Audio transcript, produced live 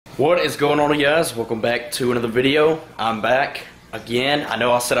What is going on, you guys? Welcome back to another video. I'm back again. I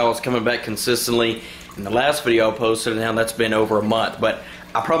know I said I was coming back consistently in the last video I posted, and now that's been over a month, but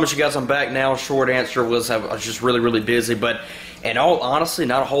I promise you guys I'm back now. Short answer was I was just really busy, but in all honesty,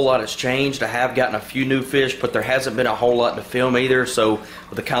 not a whole lot has changed. I have gotten a few new fish, but there hasn't been a whole lot to film either, so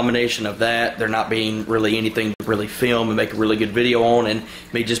with the combination of that, there not being really anything to really film and make a really good video on, and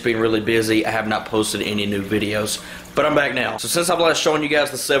me just being really busy, I have not posted any new videos. But I'm back now. So since I've last shown you guys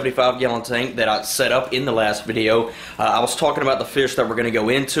the 75-gallon tank that I set up in the last video, I was talking about the fish that were going to go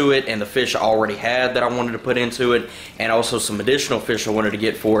into it and the fish I already had that I wanted to put into it, and also some additional fish I wanted to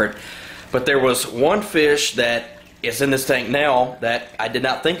get for it. But there was one fish that is in this tank now that I did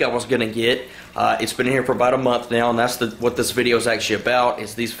not think I was going to get. It's been in here for about a month now, and that's what this video is actually about,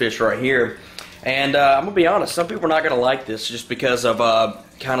 is these fish right here. And I'm going to be honest, some people are not going to like this just because of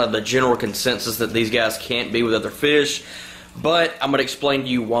kind of the general consensus that these guys can't be with other fish. But I'm going to explain to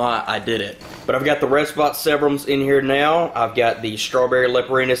you why I did it. But I've got the red spot sebrums in here now. I've got the strawberry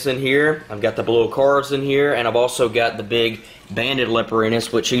leprinus in here. I've got the blue cards in here. And I've also got the big banded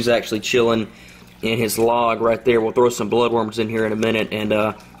leprinus, which he's actually chilling in his log right there. We'll throw some bloodworms in here in a minute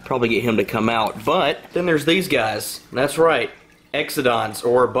and probably get him to come out. But then there's these guys. That's right. Exodons,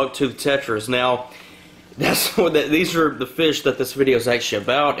 or bucktooth tetras. Now, these are the fish that this video is actually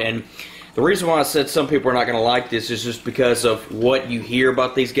about, and the reason why I said some people are not going to like this is just because of what you hear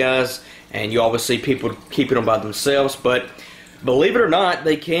about these guys, and you always see people keeping them by themselves, but believe it or not,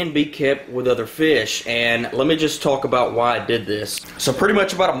 they can be kept with other fish, and let me just talk about why I did this. So pretty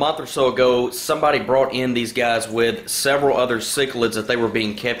much about a month or so ago, somebody brought in these guys with several other cichlids that they were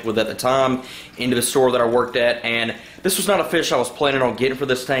being kept with at the time into the store that I worked at, and this was not a fish I was planning on getting for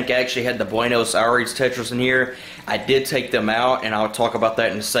this tank. I actually had the Buenos Aires tetras in here. I did take them out, and I'll talk about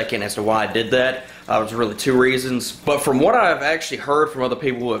that in a second as to why I did that. There's really two reasons. But from what I've actually heard from other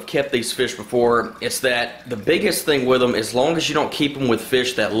people who have kept these fish before, it's that the biggest thing with them, as long as you don't keep them with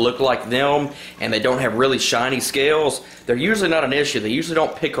fish that look like them and they don't have really shiny scales, they're usually not an issue. They usually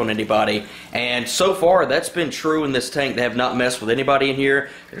don't pick on anybody. And so far, that's been true in this tank. They have not messed with anybody in here.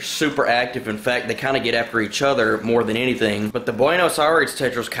 They're super active. In fact, they kind of get after each other more than anything. But the Buenos Aires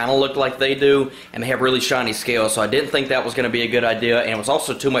tetras kind of look like they do, and they have really shiny scales. So I didn't think that was going to be a good idea, and it was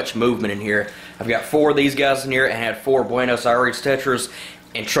also too much movement in here. I've got 4 of these guys in here and had 4 Buenos Aires tetras,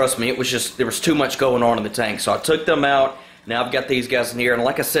 and trust me, it was just, there was too much going on in the tank. So I took them out. Now I've got these guys in here, and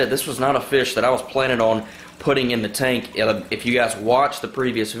like I said, this was not a fish that I was planning on putting in the tank. If you guys watched the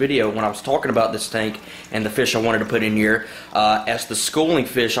previous video when I was talking about this tank and the fish I wanted to put in here, as the schooling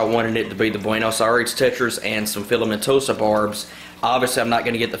fish, I wanted it to be the Buenos Aires tetras and some filamentosa barbs. Obviously, I'm not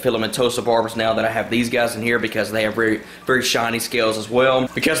going to get the filamentosa barbs now that I have these guys in here because they have very shiny scales as well.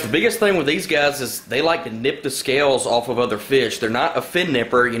 Because the biggest thing with these guys is they like to nip the scales off of other fish. They're not a fin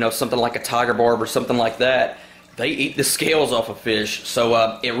nipper, you know, something like a tiger barb or something like that. They eat the scales off of fish.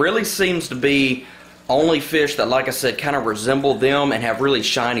 So it really seems to be only fish that, like I said, kind of resemble them and have really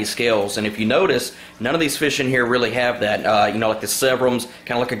shiny scales. And if you notice, none of these fish in here really have that. You know, like the sebrums,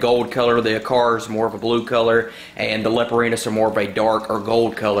 kind of like a gold color. The acars, more of a blue color. And the leprinus are more of a dark or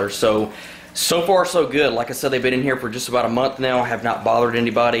gold color. So far so good. Like I said, they've been in here for just about a month now, have not bothered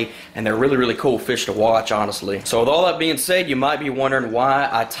anybody, and they're really cool fish to watch, honestly. So with all that being said, you might be wondering why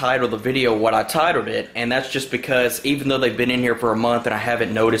I titled the video what I titled it, and that's just because even though they've been in here for a month and I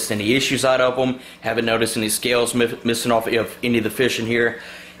haven't noticed any issues out of them, haven't noticed any scales missing off of any of the fish in here,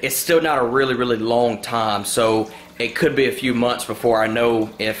 it's still not a really long time. So it could be a few months before I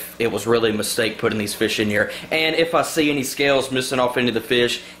know if it was really a mistake putting these fish in here. And if I see any scales missing off into the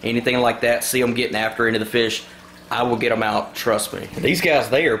fish, anything like that, see them getting after into the fish, I will get them out, trust me. These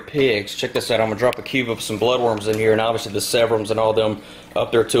guys, they are pigs. Check this out. I'm going to drop a cube of some bloodworms in here, and obviously the sebrums and all them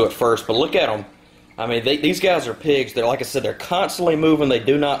up there too at first. But look at them. I mean, these guys are pigs. They're, like I said, they're constantly moving. They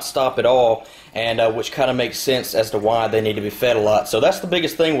do not stop at all, and which kind of makes sense as to why they need to be fed a lot. So that's the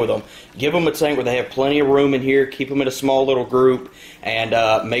biggest thing with them. Give them a tank where they have plenty of room in here. Keep them in a small little group,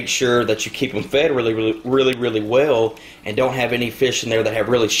 and make sure that you keep them fed really well, and don't have any fish in there that have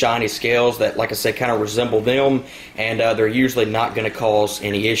really shiny scales that, like I said, kind of resemble them, and they're usually not going to cause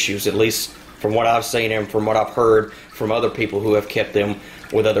any issues, at least from what I've seen and from what I've heard from other people who have kept them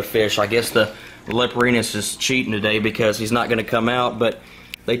with other fish. I guess the leprinus is cheating today because he's not going to come out, but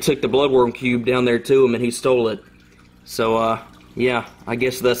they took the bloodworm cube down there to him and he stole it. So yeah, I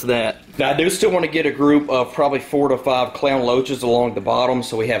guess that's that. Now I do still want to get a group of probably 4 to 5 clown loaches along the bottom,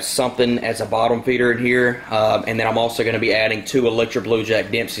 so we have something as a bottom feeder in here. And then I'm also going to be adding 2 Electra Blue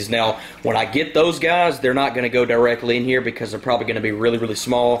Jack Dempseys. Now when I get those guys, they're not going to go directly in here because they're probably going to be really, really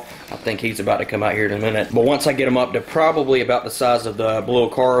small. I think he's about to come out here in a minute. But once I get them up to probably about the size of the blue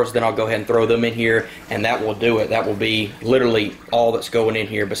cars, then I'll go ahead and throw them in here, and that will do it. That will be literally all that's going in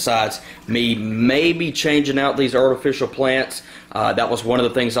here, besides me maybe changing out these artificial plants. That was one of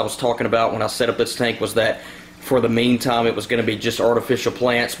the things I was talking about when I set up this tank, was that for the meantime it was going to be just artificial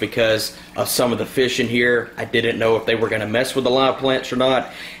plants because of some of the fish in here. I didn't know if they were going to mess with the live plants or not,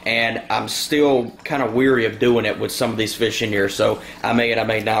 and I'm still kind of weary of doing it with some of these fish in here, so I may and I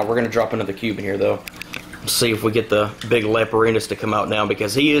may not. We're going to drop another cube in here though. See if we get the big Leporinas to come out now,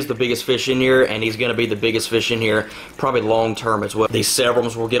 because he is the biggest fish in here, and he's going to be the biggest fish in here probably long term as well. These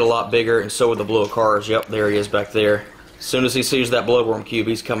Severums will get a lot bigger, and so will the blue cars. Yep, there he is back there. As soon as he sees that blowworm cube,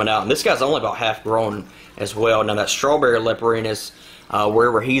 he's coming out. And this guy's only about half grown as well. Now that strawberry Leporinas,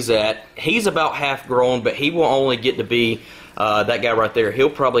 wherever he's at, he's about half grown, but he will only get to be, that guy right there,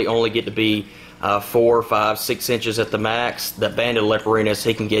 he'll probably only get to be 4, 5, 6 inches at the max. That banded Leporinas,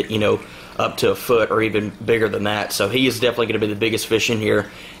 he can get, you know, up to a foot or even bigger than that. So he is definitely going to be the biggest fish in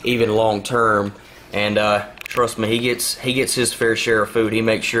here, even long term. And trust me, he gets his fair share of food. He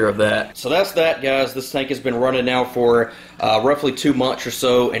makes sure of that. So that's that, guys. This tank has been running now for roughly 2 months or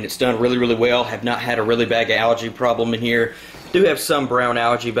so, and it's done really, really well. Have not had a really bad algae problem in here. Do have some brown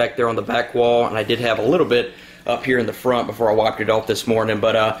algae back there on the back wall, and I did have a little bit up here in the front before I wiped it off this morning.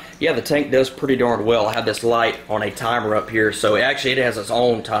 But yeah, the tank does pretty darn well. I have this light on a timer up here, so actually it has its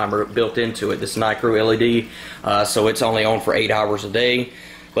own timer built into it, this Nicro LED, so it's only on for 8 hours a day.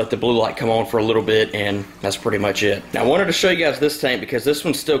 Let the blue light come on for a little bit, and that's pretty much it. Now I wanted to show you guys this tank because this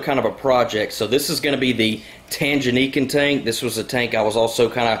one's still kind of a project. So this is going to be the Tanganyika tank. This was a tank I was also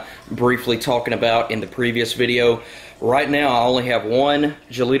kind of briefly talking about in the previous video. Right now I only have 1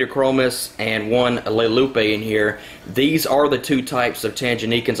 Gelitochromis and 1 Lelupe in here. These are the 2 types of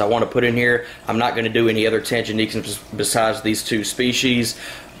Tanganikans I want to put in here. I'm not going to do any other Tanganikans besides these 2 species,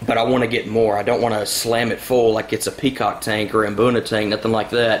 but I want to get more. I don't want to slam it full like it's a peacock tank or a Mbuna tank, nothing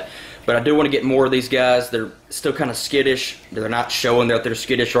like that. But I do want to get more of these guys. They're still kind of skittish. They're not showing that they're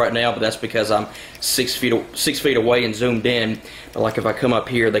skittish right now, but that's because I'm 6 feet away and zoomed in. But like if I come up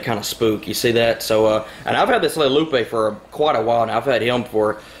here, they kind of spook. You see that? So, and I've had this Lelupe for quite a while now. I've had him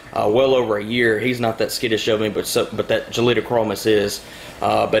for well over a year. He's not that skittish of me, but that Gelitochromis is.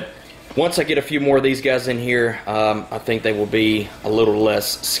 But once I get a few more of these guys in here, I think they will be a little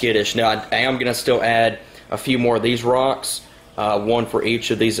less skittish. Now, I am going to still add a few more of these rocks, 1 for each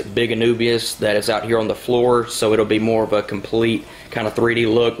of these big Anubias that is out here on the floor, so it'll be more of a complete kind of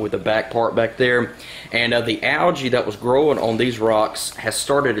 3D look with the back part back there. And the algae that was growing on these rocks has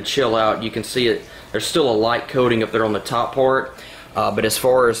started to chill out. You can see it. There's still a light coating up there on the top part. But as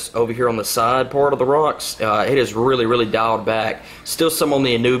far as over here on the side part of the rocks, it is really, really dialed back. Still some on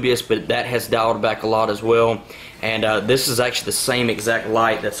the Anubias, but that has dialed back a lot as well. And this is actually the same exact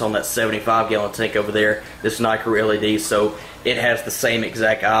light that's on that 75-gallon tank over there, this Nicro LED. So it has the same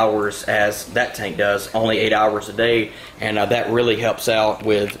exact hours as that tank does, only 8 hours a day. And that really helps out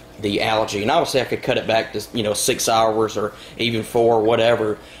with the algae. And obviously I could cut it back to, you know, 6 hours or even 4,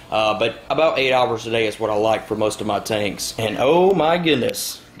 whatever. But about 8 hours a day is what I like for most of my tanks. And oh my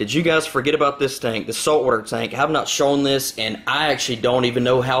goodness, did you guys forget about this tank, the saltwater tank? I have not shown this, and I actually don't even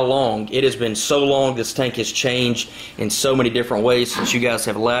know how long. It has been so long. This tank has changed in so many different ways since you guys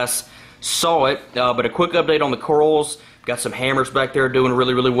have last saw it. But a quick update on the corals. Got some hammers back there doing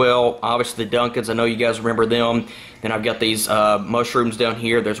really, really well. Obviously the Duncans, I know you guys remember them. Then I've got these mushrooms down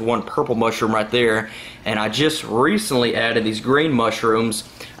here. There's one purple mushroom right there. And I just recently added these green mushrooms.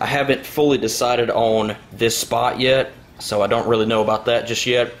 I haven't fully decided on this spot yet, so I don't really know about that just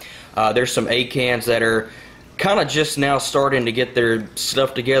yet. There's some acans that are kind of just now starting to get their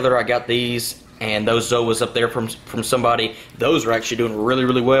stuff together. I got these and those zoas up there from somebody. Those are actually doing really,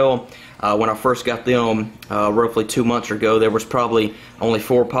 really well. When I first got them roughly 2 months ago, there was probably only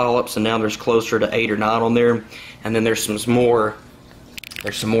 4 polyps, and now there's closer to 8 or 9 on there. And then there's some more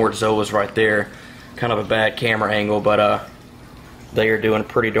zoas right there. Kind of a bad camera angle, but they are doing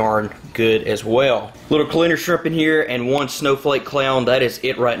pretty darn good as well. Little cleaner shrimp in here and 1 snowflake clown. That is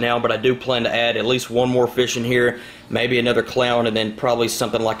it right now, but I do plan to add at least 1 more fish in here, maybe another clown, and then probably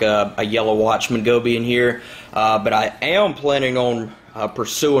something like a yellow watchman goby in here. But I am planning on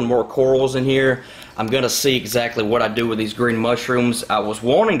pursuing more corals in here. I'm going to see exactly what I do with these green mushrooms. I was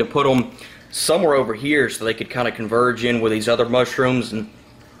wanting to put them somewhere over here so they could kind of converge in with these other mushrooms, and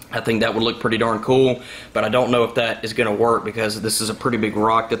I think that would look pretty darn cool, but I don't know if that is going to work because this is a pretty big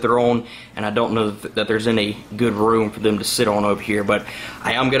rock that they're on, and I don't know that there's any good room for them to sit on over here. But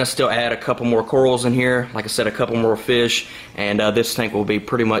I am going to still add a couple more corals in here, like I said, a couple more fish, and this tank will be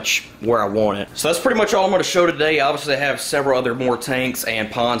pretty much where I want it. So that's pretty much all I'm going to show today. Obviously I have several other more tanks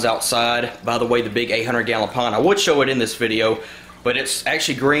and ponds outside. By the way, the big 800-gallon pond, I would show it in this video, but it's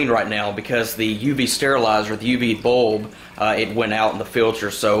actually green right now because the UV sterilizer, the UV bulb, it went out in the filter.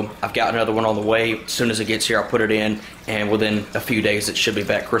 So I've got another one on the way. As soon as it gets here, I'll put it in, and within a few days it should be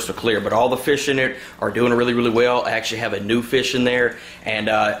back crystal clear. But all the fish in it are doing really, really well. I actually have a new fish in there, and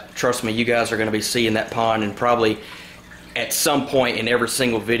trust me, you guys are going to be seeing that pond and probably at some point in every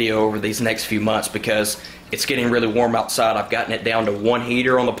single video over these next few months because it's getting really warm outside. I've gotten it down to 1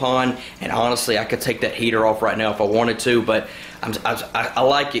 heater on the pond, and honestly I could take that heater off right now if I wanted to, but I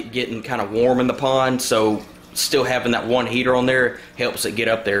like it getting kind of warm in the pond, so still having that 1 heater on there helps it get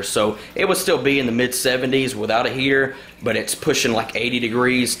up there. So it would still be in the mid 70s without a heater, but it's pushing like 80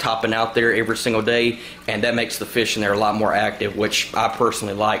 degrees, topping out there every single day, and that makes the fish in there a lot more active, which I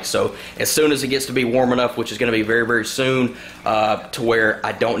personally like. So as soon as it gets to be warm enough, which is going to be very, very soon, to where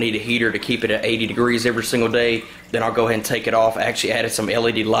I don't need a heater to keep it at 80 degrees every single day, then I'll go ahead and take it off. I actually added some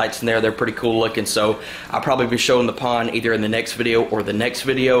LED lights in there. They're pretty cool looking, so I'll probably be showing the pond either in the next video or the next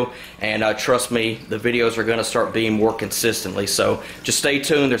video, and trust me, the videos are going to start being more consistently, so just stay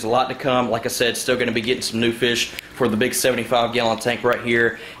tuned. There's a lot to come. Like I said, still going to be getting some new fish for the big 75-gallon tank right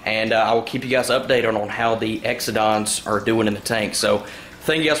here, and I will keep you guys updated on how the exodons are doing in the tank. So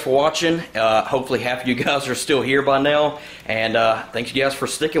thank you guys for watching. Hopefully half of you guys are still here by now, and thank you guys for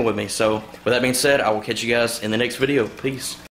sticking with me. So with that being said, I will catch you guys in the next video. Peace.